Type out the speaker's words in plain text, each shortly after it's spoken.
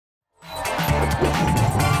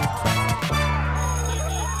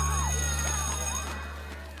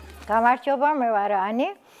გამარჯობა, მე ვარ ანი.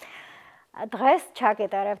 დღეს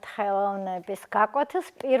ჩაგიტარებთ ხელოვნების გაკვეთილს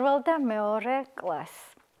პირველ და მეორე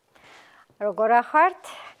კლასს. როგორ ახართ?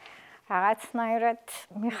 რაღაცნაირად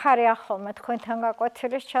მიხარია ხოლმე თქვენთან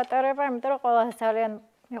გაკვეთილის ჩატარება, იმიტომ რომ ყველას ძალიან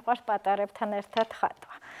მიყვარს პატარებთან ერთად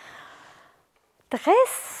ხატვა.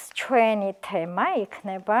 დღეს ჩვენი თემა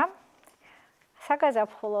იქნება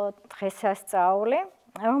საგაზაფხულო დღესასწაული,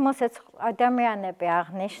 რომელსაც ადამიანები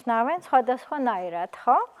აღნიშნავენ სხვადასხვანაირად,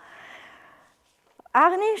 ხო?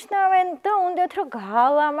 აღნიშნავენ და უნდათ რომ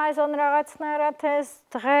გაალამაზონ რაღაცნაირად ეს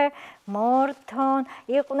დღე, მორთონ,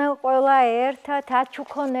 იყვნენ ყველა ერთად,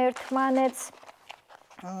 აჩუქონ ერთმანეთს.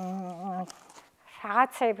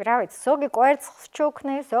 რაღაცები, რა ვიცი, ზოგი კვერცხს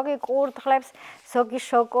ჩუქნის, ზოგი კურდღლებს, ზოგი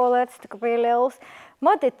შოკოლადს, ტკბილეულს.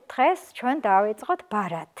 მოდით დღეს ჩვენ დავიწყოთ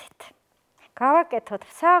ბარათით. გავაკეთოთ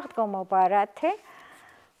სააღდგომო ბარათი.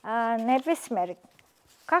 ნებისმიერი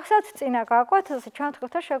გახსოვთ წინა გაკვეთილზე ჩვენ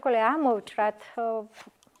თქვით რომ შეგვიძლია ამოვჭრათ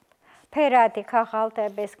ფერადი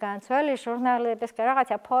ქაღალდებისგან, ძველი ჟურნალებისგან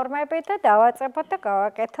რაღაცა ფორმები და დავაწებოთ და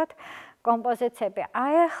გავაკეთოთ კომპოზიციები.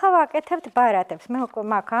 აი ახლა ვაკეთებთ ბარათებს. მე უკვე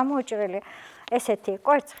მაქვს ამოჭრილი ესეთი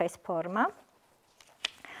კვერცხის ფორმა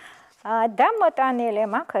და მოტანილი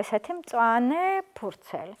მაქვს ესეთი მწვანე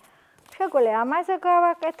ფურცელი. შეგვიძლია ამაზე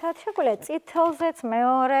გავაკეთოთ, შეგვიძლია წითელზეც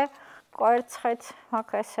მეორე კვერცხიც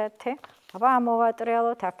მაქვს ესეთი. აბა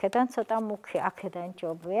ამოვატრიალოთ, აქედან ცოტა მუქი, აქედან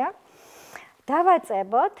ჯობია.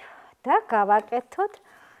 დავაწებოთ და გავაკეთოთ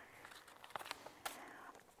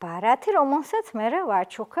ბარათი, რომელსაც მერე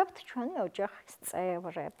ვაჩუქებთ ჩვენი ოჯახის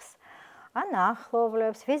წევრებს. ან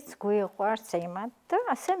ახლობლებს, ვინც გვიყვარს იმათ და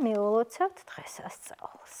ასე მიულოცავთ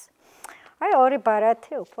დღესასწაულს. აი ორი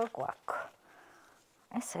ბარათი უკვე გვაქვს.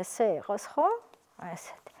 ეს ესე იყოს, ხო?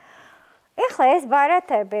 ესეთი. ეხლა ეს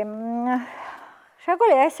ბარათები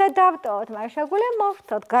შეგვიძლია ესე დავტოვოთ, მაგრამ შეგვიძლია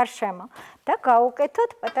მოვხდოთ გარშემო და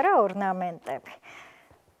გავუკეთოთ პატარა ორნამენტები.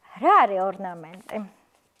 რა არის ორნამენტი?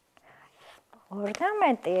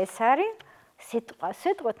 ორნამენტი ეს არის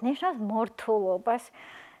სიტყვით ნიშნავს მორთულობას.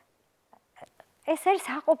 ეს არის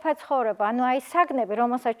საყოფაცხოვრება, ანუ აი საგნები,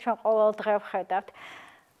 რომელსაც ჩვენ ყოველ დღე ვხედავთ.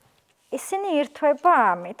 ისინი ირთვება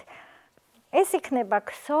ამით. ეს იქნება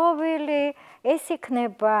ქსოვილი, ეს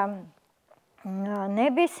იქნება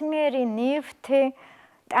ნებისმიერი ნივთი,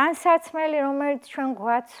 ტანსაცმელი, რომელიც ჩვენ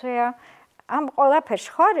გვაცვია. ამ ყველაფერში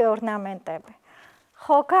ხო არის ორნამენტები.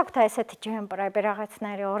 ხო, გაქვთ ესეთი ჯემპრები,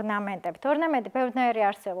 რაღაცნაირი ორნამენტები. ორნამენტი ბევრნაირი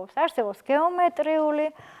არსებობს. არსებობს გეომეტრიული,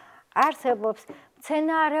 არსებობს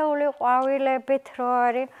მცენარეული ყვავილებით რო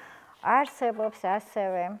არის, არსებობს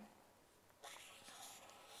ასევე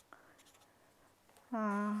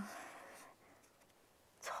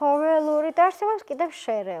ცხოველური და არსებობს კიდევ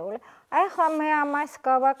შერეული. აი ახლა მე ამას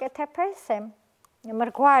გავაკეთებ ესე,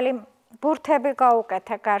 მრგვალი ბურთები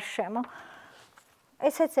გავუკეთე გარშემო.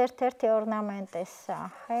 ესეც ერთ-ერთი ორნამენტის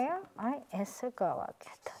სახეა, აი ესე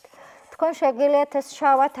გავაკეთოთ. თქვენ შეგიძლიათ ეს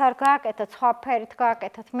შავად არ გააკეთოთ, სხვა ფერით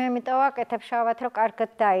გააკეთოთ. მე იმიტომ ვაკეთებ შავად, რომ კარგად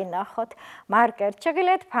დაინახოთ. მარკერით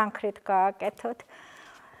შეგიძლიათ ფანქრით გააკეთოთ.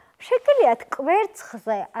 შეგიძლიათ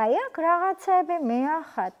კვერცხზე აი აქ რაღაცები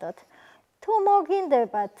მიახატოთ. თუ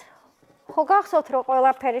მოგინდებათ, ხო გახსოვთ რომ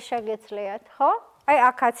ყველაფერი შეგიძლიათ, ხო? აი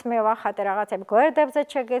აქაც მე ვახატე რაღაცები, გვერდებზე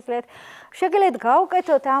შეგიძლიათ. შეგიძლიათ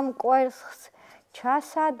გავუკეთოთ ამ კვერცხს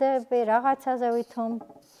ჩასადები, რაღაცაზე ვითომ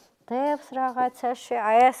დევს რაღაცაში,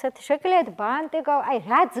 აი ასეთი შეგიძლიათ ბანტი აი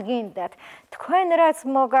რაც გინდათ, თქვენ რაც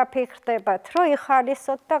მოგაფიქრდებათ, რომ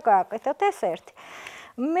იხალისოთ და გააკეთოთ ეს ერთი.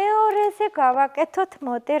 მეორეზე გავაკეთოთ,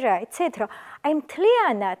 მოდი რა იცით, რომ აი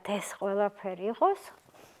მთლიანად ეს ყველაფერი იყოს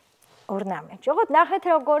ორნამენტი. ოღონდ ნახეთ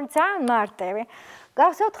როგორ ძალიან მარტივი.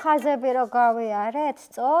 გახსოვთ ხაზები რო გავიარეთ,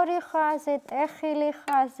 სწორი ხაზი, ტეხილი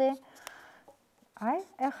ხაზი. აი,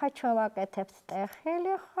 ახლა ჩვენ ვაკეთებთ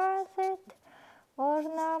ტეხილი ხაზით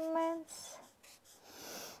ორნამენტს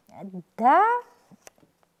და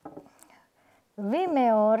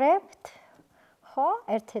ვიმეორებთ, ხო?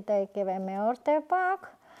 ერთი და იგივე მეორდება აქ.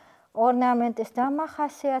 ორნამენტის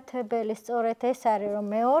დამახასიათებელი სწორედ ეს არის, რომ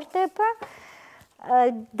მეორდება.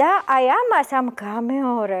 და აი ამას ამ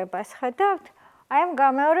გამეორებას ხედავთ? აი ამ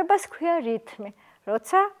გამეორებას ქვია რითმი.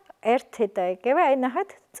 როცა ერთი და იგივე, აი ნახეთ,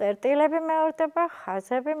 წერტილები მეორდება,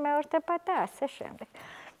 ხაზები მეორდება და ასე შემდეგ.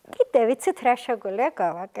 კიდევ ვიცით რა შეგვიძლია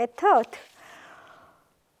გავაკეთოთ?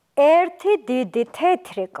 ერთი დიდი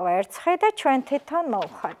თეთრი კვერცხი და ჩვენ თვითონ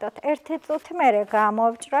მოვხატოთ. ერთი წუთი მერე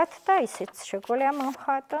გამოვჭრათ და ისიც შეგვიძლია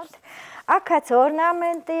მოვხატოთ. აქაც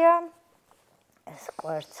ორნამენტია ეს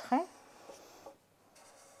კვერცხი.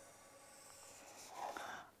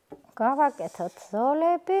 გავაკეთოთ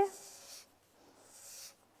ზოლები.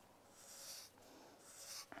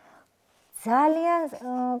 ძალიან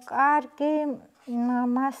კარგი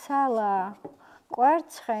მასალა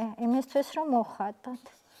კვერცხი იმისთვის რომ მოხატოთ.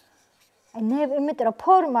 იმიტომ რომ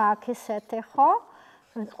ფორმა აქვს ისეთი, ხო?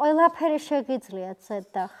 ყველაფერი შეგიძლიათ ზედ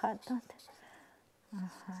დახატოთ.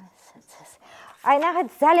 აი ნახეთ,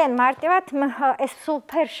 ძალიან მარტივად ეს სულ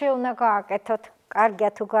ფერში უნდა გააკეთოთ. კარგია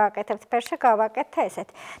თუ გააკეთებთ ფერში, გავაკეთე ესეთ.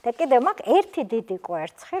 და კიდევ მაქვს ერთი დიდი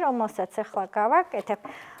კვერცხი, რომელსაც ახლა გავაკეთებ.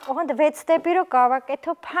 ოღონდ ვეცდები რომ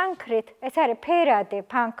გავაკეთო ფანქრით. ეს არის ფერადი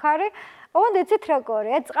ფანქარი. ოღონდ იცით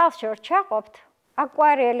როგორია, წყალში რომ ჩაყოფთ,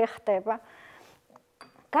 აკვარელი ხდება.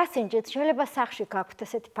 გასინჯეთ, შეიძლება სახში გაქვთ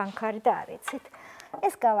ესეთი ფანქარი და არ იცით.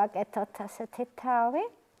 ეს გავაკეთოთ ასეთი თავი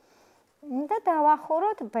და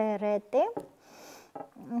დავახუროთ ბერეტი.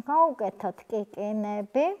 გავუკეთოთ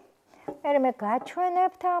კიკინები. მე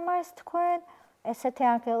გაჩვენებთ ამას თქვენ. ესეთი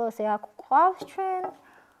ანგელოზი აქ გვყავს ჩვენ.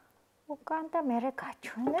 უკან და მე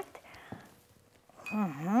გაჩვენებთ.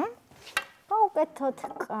 გავუკეთოთ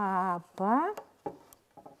კაბა.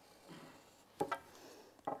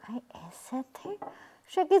 აი ესეთი.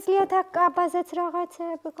 შეგიძლიათ აქ კაბაზეც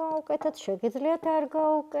რაღაცეები გავუკეთოთ, შეგიძლიათ არ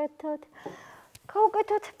გავუკეთოთ.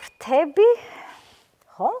 გავუკეთოთ ფრთები.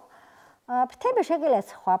 ხო? ფრთები შეგიძლიათ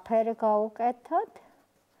სხვა ფერი გავუკეთოთ.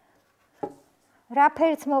 რა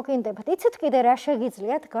ფერიც მოგინდებათ. იცით კიდე რა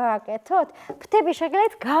შეგიძლიათ გააკეთოთ? ფრთები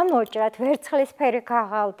შეგიძლიათ გამოჭრათ ვერცხლისფერი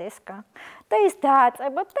ქაღალდისგან. და ის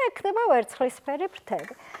დააწებოთ და ექნება ვერცხლისფერი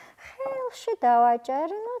ფრთები. ხელში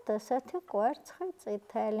დავაჭერინოთ ესეთი კვერცხი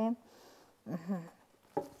წითელი.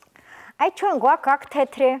 აი ჩვენ გვაქვს აქ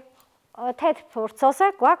თეთრ ფურცელზე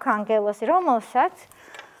გვაქვს ანგელოზი, რომელსაც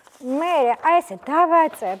მე აი ესე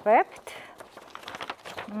დავაწებებთ.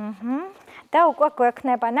 და უკვე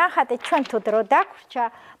გვექნება ნახატი, ჩვენ თუ დრო დაგვრჩა,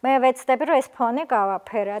 მე ვეცდები რომ ეს ფონი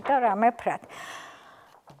გავაფერა და რამე ფრად.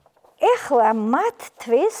 ეხლა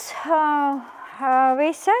მათთვის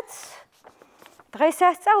ვისაც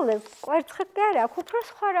დღესასწაულებს კვერცხი კი არ აქვს, უფრო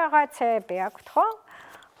სხვა რაღაცეები აქვთ, ხო?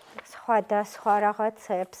 სხვადასხვა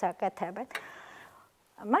რაღაცეებს აკეთებენ.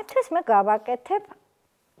 მათთვის მე გავაკეთებ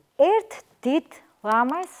ერთ დიდ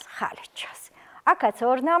ლამაზ ხალიჩას. აქაც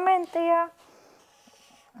ორნამენტია.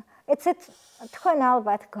 იცით, თქვენ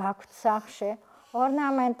ალბათ გაქვთ სახში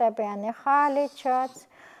ორნამენტებიანი ხალიჩაც,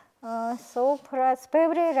 სუფრაც,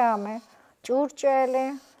 ბევრი რამე, ჭურჭელი,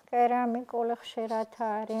 კერამიკული ხშირად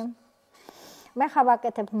არის. მე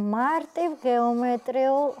ხავაკეთებ მარტივ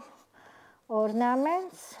გეომეტრიულ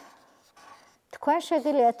ორნამენტს. თქვენ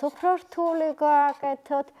შეგიძლიათ უფრო რთული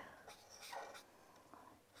გააკეთოთ.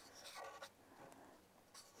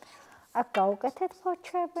 აქ გავუკეთეთ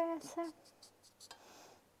ფოჩები ესე.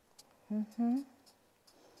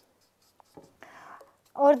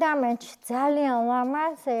 ორნამენტში ძალიან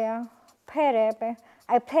ლამაზია ფერები.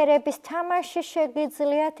 აი ფერების თამაში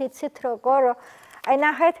შეგიძლიათ, იცით როგორ. აი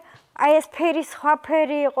ნახეთ, აი ეს ფერი სხვა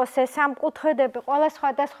ფერი იყოს, ეს სამკუთხედები, ყველა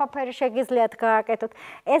სხვადასხვა ფერი შეგიძლიათ გააკეთოთ.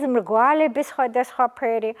 ეს მრგვალები სხვადასხვა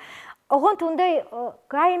ფერი. ოღონდ უნდა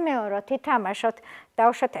გაიმეოროთ, ითამაშოთ,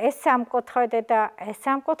 დავუშვათ ეს სამკუთხედი და ეს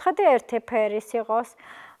სამკუთხედი ერთი ფერის იყოს.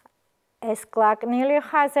 ეს კლაკნილი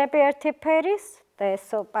ხაზები ერთი ფერის და ეს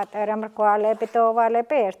პატარა მრგვალები და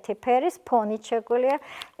ოვალები ერთი ფერის, ფონით შეგვიძლია,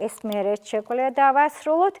 ეს მერეც შეგვიძლია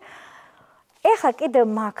დავასრულოთ. ეხლა კიდევ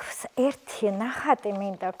მაქვს ერთი ნახატი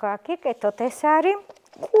მინდა გაგიკეთოთ, ეს არის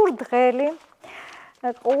ყურდღელი.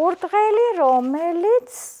 ყურდღელი, რომელიც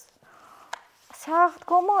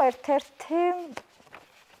სააღდგომო ერთ-ერთი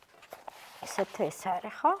ესეთი ეს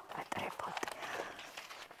არის, ხო? ატრიბუტი.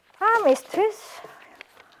 ამისთვის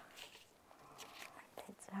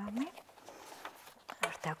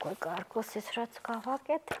არ დაგვეკარგოს ის რაც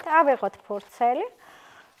გავაკეთეთ. ავიღოთ ფურცელი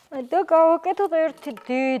და გავაკეთოთ ერთი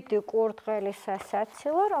დიდი ყურდღელი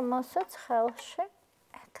სასაცილო, რომელსაც ხელში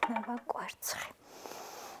ექნება კვერცხი.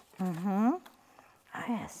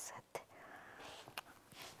 აი ესეთი.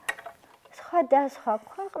 სხვადასხვა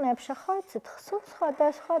ქვეყნებში ხო იცით, სულ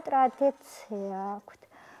სხვადასხვა ტრადიცია აქვთ.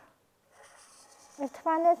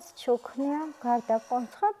 ერთმანეთს ჩუქნიან გარდა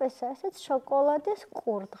კვერცხებისა, ესეც შოკოლადის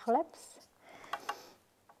ყურდღლებს.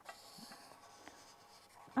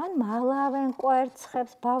 ან მალავენ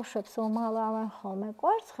კვერცხებს, ბავშვებს უმალავენ ხოლმე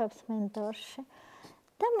კვერცხებს მინდორში.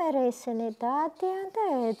 და მერე ისინი დაადიან და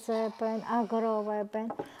ეძებენ, აგროვებენ.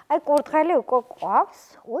 აი ყურდღელი უკვე ყვავს.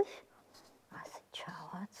 ასე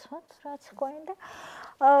ჩავაცოთ, რაც გვინდა.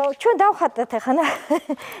 ჩვენ დავხატეთ ახლა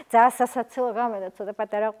ძალიან სასაცილო გამედა ცოტა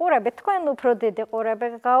პატარა ყურები, თქვენ უფრო დიდი ყურები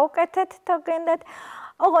გაუკეთეთ თუ გინდათ.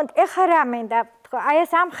 ოღონდ ეხლა რა მინდა, აი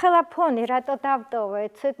ეს ამხელა ფონი რატო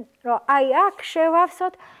დავტოვეთ, რომ აი აქ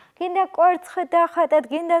შევავსოთ, გინდა კვერცხი დახატეთ,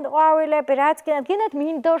 გინდა ყვავილები, რაც გინდათ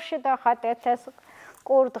მინდორში დახატეთ ეს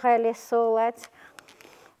ყურდღელი სულაც.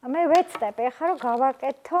 მე ვეცდები ახლა რომ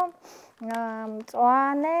გავაკეთო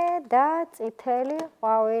მწვანე და წითელი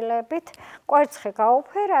ყვავილებით კვერცხი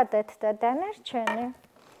გაუფერადეთ და დანარჩენი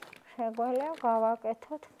შეგვიძლია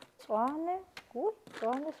გავაკეთოთ მწვანე,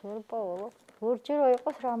 მწვანეს ვერ პოულობ. ლურჯი რო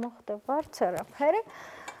იყოს რა მოხდება, არც არაფერი.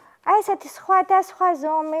 აი ესეთი სხვადასხვა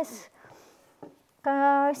ზომის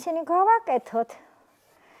ისინი გავაკეთოთ,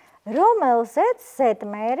 რომელზეც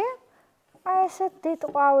ზედმერი აი ესეთ დიდ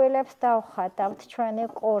ყვავილებს დავხატავთ ჩვენი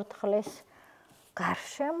კურდღლის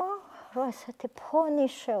გარშემო, რომ ესეთი ფონი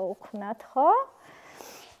შევქმნათ, ხო?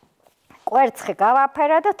 კვერცხი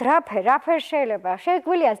გავაფერადოთ, რაფერ შეიძლება,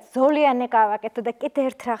 შეგვიძლია ზოლიანი გავაკეთოთ და კიდე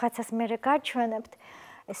ერთ რაღაცას მერე გაჩვენებთ.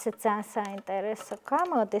 ესე ძალიან საინტერესო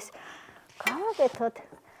გამოდის. გავაკეთოთ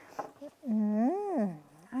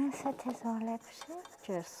ასეთი ზოლებში,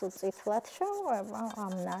 ჯერ სუწითლად შევღება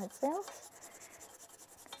ამ ნაწილს.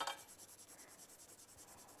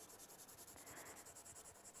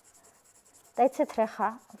 და იცით რა ხა,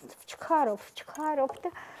 ვჩქარობ და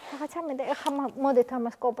რაღაცა მინდა, ეხლა მოდით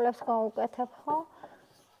ამას კოპლებს გავუკეთებ, ხო?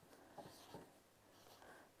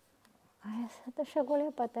 აი ესა და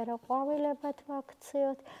შეგვიძლია პატარა ყვავილებად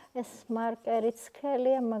ვაქციოთ, ეს მარკერით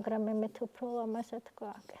სქელია, მაგრამ იმით უფრო ლამაზად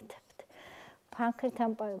გავაკეთებთ. ფანქრით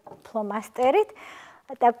ამ ფლომასტერით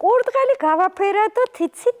და კურდღელი გავაფერადოთ,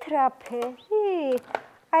 იცით რა ფერი?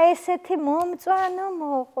 აი ესეთი მომწვანო,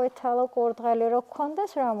 მოყვითალო კურდღელი რო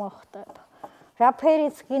გქონდეს, რა მოხდება? რა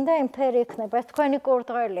ფერიც გინდა, იმ ფერი იქნება, ეს თქვენი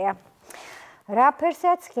კურდღელია. რა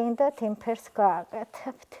ფერსაც გინდათ, იმ ფერს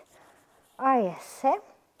გააკეთებთ. აი ესე.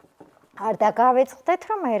 არ დაგავიწყდეთ,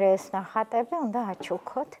 რომ მერე ეს ნახატები უნდა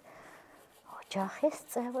აჩუქოთ ოჯახის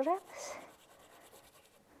წევრებს.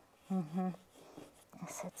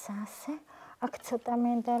 ესეც ასე. აქ ცოტა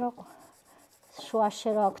მინდა რომ შუაში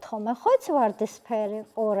რა აქვთ ხოლმე, ხო იცი ვარდისფერი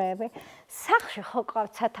ყურები. სახლში ხო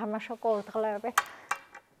ყავთ სათამაშო კურდღლები.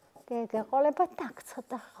 გეყოლებათ და აქ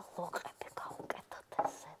ცოტა ლოყები გავუკეთოთ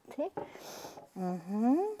ესეთი.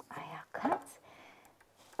 აი აქაც.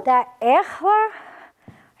 და ეხლა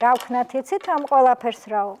რა ვქნათ, იცით ამ ყველაფერს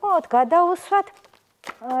რა ვყავთ, გადავუსვათ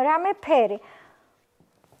რამე ფერი.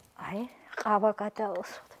 აი, ყავა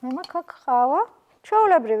გადავუსვათ. მე მაქვს აქ ყავა,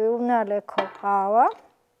 ჩვეულებრივი უნალექო ყავა,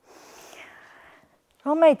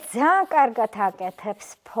 რომელიც ძალიან კარგად აკეთებს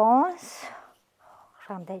ფონს.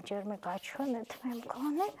 რამდენჯერმე გაჩვენეთ მე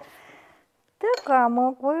მგონი და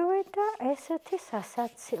გამოგვივიდა ესეთი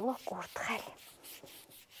სასაცილო კურდღელი.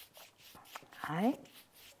 აი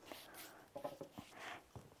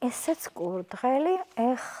ესეც კურდღელი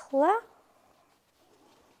ეხლა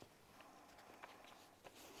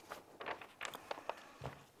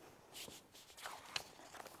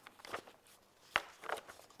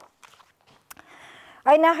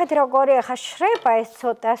აი ნახეთ როგორი ახლა შრება, ეს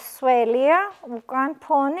ცოტა სველია უკან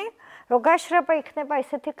ფონი, რო გაშრება იქნება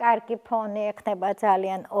ესეთი კარგი ფონი, ექნება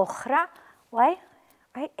ძალიან ოხრა. აი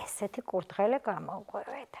ესეთი კურდღელი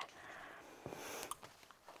გამოგვივიდა.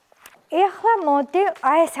 ეხლა მოდი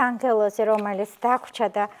აი ეს ანგელოზი, რომელიც დაგვრჩა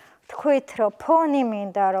და თქვით, რომ ფონი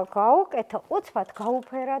მინდა რომ გავუკეთო, უცბად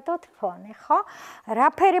გავუფერადოთ ფონი, ხო? რა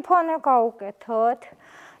ფერი ფონი გავუკეთოთ?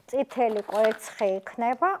 წითელი კვერცხი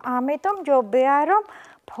იქნება, ამიტომ ჯობია რომ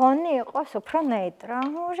ფონი იყოს უფრო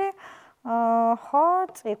ნეიტრალური. ხო,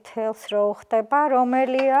 წითელს რო ხდება,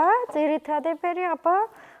 რომელია ძირითადი ფერი, აბა,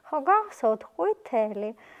 ხო გახსოვთ,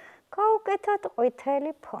 ყვითელი. გავუკეთოთ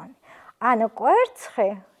ყვითელი ფონი. ანუ კვერცხი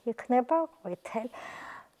იქნება ყვითელი.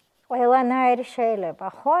 ყველანაირი შეიძლება,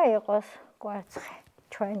 ხო, იყოს კვერცხი,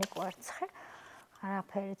 ჩვენი კვერცხი,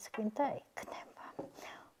 არაფერიც გინდა იქნება.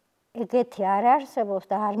 ეგეთი არ არსებობს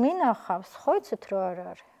და არ მინახავს, ხო იცით რო არ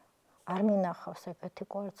არის? არ მინახავს ეგეთი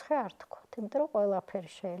კვერცხი, არ თქვათ, იმიტომ რომ ყველაფერი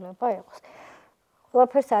შეიძლება იყოს.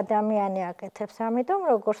 ყველაფერს ადამიანი აკეთებს, ამიტომ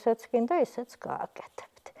როგორცაც გინდა, ისეც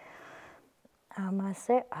გააკეთებთ.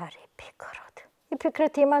 ამაზე არ იფიქროთ.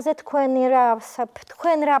 იფიქრეთ იმაზე,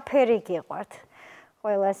 თქვენ რა ფერი გიყვართ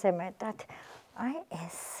ყველაზე მეტად. აი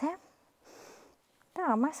ესე და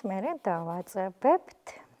ამას მერე დავაწყებებთ.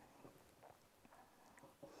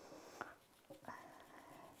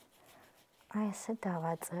 აი ესე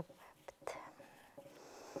დავაწყებებთ.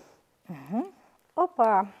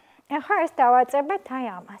 ოპა, ახლა ეს დავაწყებთ აი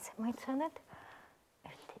ამაზე. მოიცანეთ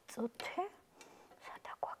ერთი წუთი.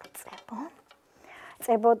 სადა გვაქვს წებო.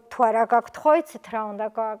 წებო თუ არა გაქვთ, ხო იცით რა უნდა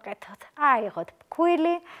გავაკეთოთ? აიღოთ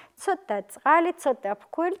ფქვილი, ცოტა წყალი, ცოტა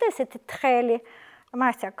ფქვილი და ესეთი თხელი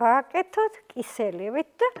მასა გააკეთოთ კისელივით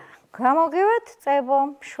და გამოგივათ წებო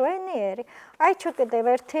მშვენიერი. აი ჩვენ კიდევ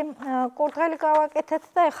ერთი კურდღელი გავაკეთეთ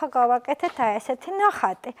და ეხლა გავაკეთეთ აი ესეთი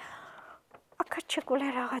ნახატი. აქაც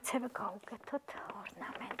შეგვიძლია რაღაცები გავუკეთოთ,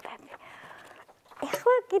 ორნამენტები.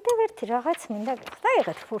 ეხლა კიდევ ერთი რაღაც მინდა გიხსნათ.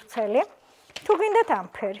 აიღეთ ფურცელი, თუ გინდათ ამ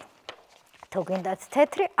ფერი. თუ გინდათ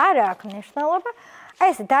თეთრი, არა აქვს მნიშვნელობა. აი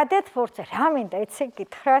ეს დადეთ ფურცე, რა მინდა იცი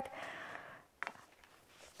გითხრათ.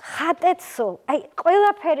 ხატეთ სულ, აი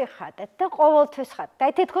ყველაფერი ხატეთ და ყოველთვის ხატეთ.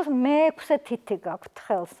 აი თითქოს მე-6 თითი გაქვთ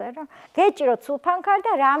ხელზე, რა. გეჭიროთ სულფანქარი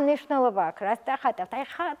და რა მნიშვნელობა აქვს, რას დახატებთ. აი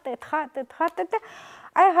ხატეთ და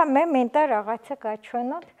აი ხა მე მინდა რაღაცა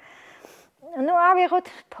გაჩვენოთ. ნუ ავიღოთ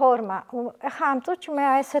ფორმა. ხა ამ წუთში მე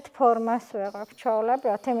აი ესეთ ფორმას ვეღარ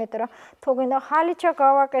ჩავლებრათ, იმიტომ რომ თუ გინდა ხალიჩა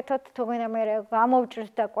გავაკეთოთ, თუ გინდა მე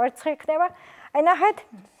გამოვჭრით და კვერცხი იქნება. აი ნახეთ,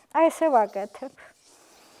 აი ესე ვაკეთებ.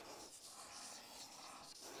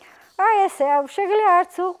 აი ესე, შეგიძლია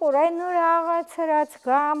არც უყურე, ნუ რაღაც რაც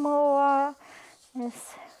გამოვა. ეს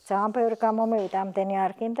ძალიან ბევრი გამომივიდა, ამდენი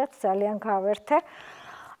არ გინდათ, ძალიან გავერთე.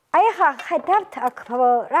 აი ხა ხედავთ აქ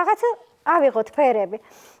რაღაცა ავიღოთ ფერები.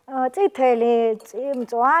 წითელი,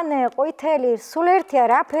 მწვანე, ყვითელი, სულ ერთია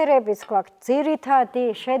რა ფერებიც გვაქვს, ძირითადი,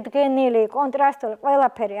 შედგენილი, კონტრასტული,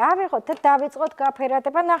 ყველაფერი ავიღოთ და დავიწყოთ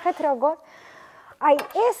გაფერადება, ნახეთ როგორ. აი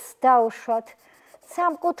ეს დავუშვათ,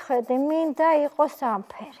 სამკუთხედი მინდა იყოს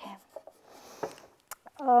ამფერი.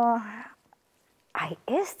 აი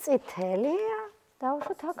ეს წითელია,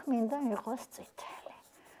 დავუშვათ აქ მინდა იყოს წითელი.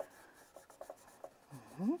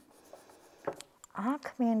 აქ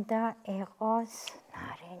მინდა იყოს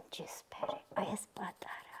ნარინჯისფერი, აი ეს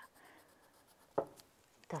პატარა.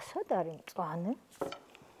 და სად არის მწვანე?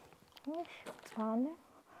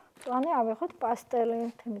 მწვანე ავიღოთ პასტელი,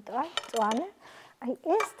 იმიტომ აი მწვანე. აი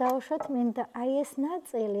ეს დავუშვათ მინდა, აი ეს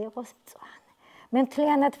ნაწილი იყოს მწვანე. მე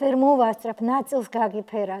მთლიანად ვერ მოვასწრებ, ნაწილს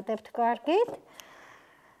გაგიფერადებთ კარგით.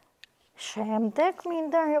 შემდეგ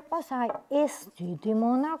მინდა იყოს აი ეს დიდი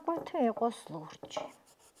მონაკვეთი იყოს ლურჯი.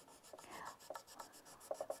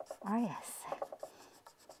 აი ესე.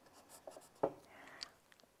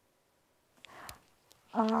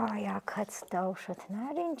 აი აქაც დავუშვათ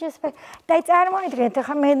ნარინჯისფერი. და აი წარმოიდგინეთ,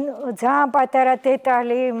 ახლა მე ძალიან პატარა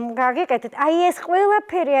დეტალი გაგიკეთეთ. აი ეს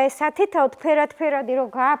ყველაფერი აი სათითაოდ ფერად-ფერადი რომ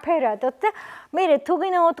გააფერადოთ და მერე თუ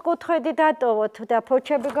გინდა ოთხკუთხედი დატოვოთ და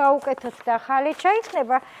ფოჩები გაუკეთოთ და ხალიჩა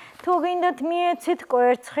იქნება, თუ გინდათ მიეცით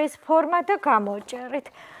კვერცხის ფორმა და გამოჭერით.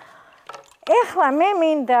 ეხლა მე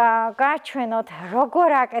მინდა გაჩვენოთ, როგორ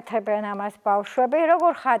აკეთებენ ამას ბავშვები,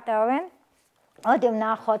 როგორ ხატავენ. მოდი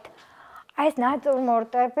ვნახოთ. აი ეს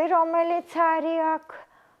ნატურმორტები, რომელიც არის აქ,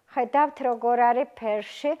 ხედავთ როგორ არის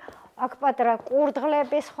ფერში, აქ პატარა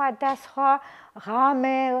კურდღლები სხვადასხვა,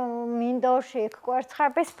 ღამე მინდორში, იქ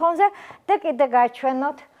კვერცხების ფონზე და კიდე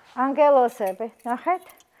გაჩვენოთ ანგელოზები, ნახეთ?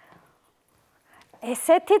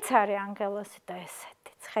 ესეთიც არის ანგელოზი და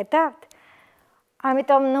ესეთიც, ხედავთ?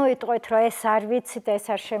 ამიტომ ნუ იტყვით, რომ ეს არ ვიცით, ეს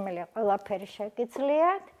არ შემიძლია, ყველაფერი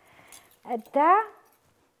შეგიძლიათ და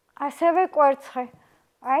ასევე კვერცხი.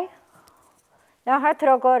 აი ნახეთ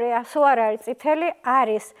როგორია, სულ არ არის წითელი,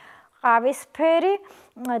 არის ყავისფერი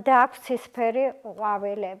და აქვს ცისფერი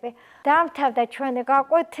ყვავილები. დამთავრდა ჩვენი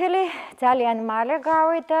გაკვეთილი, ძალიან მალე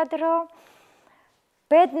გავიდა დრო.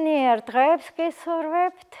 ბედნიერ დღეებს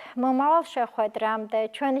გისურვებთ, მომავალ შეხვედრამდე.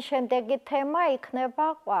 ჩვენი შემდეგი თემა იქნება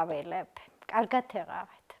ყვავილები. კარგად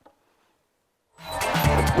ეღავით.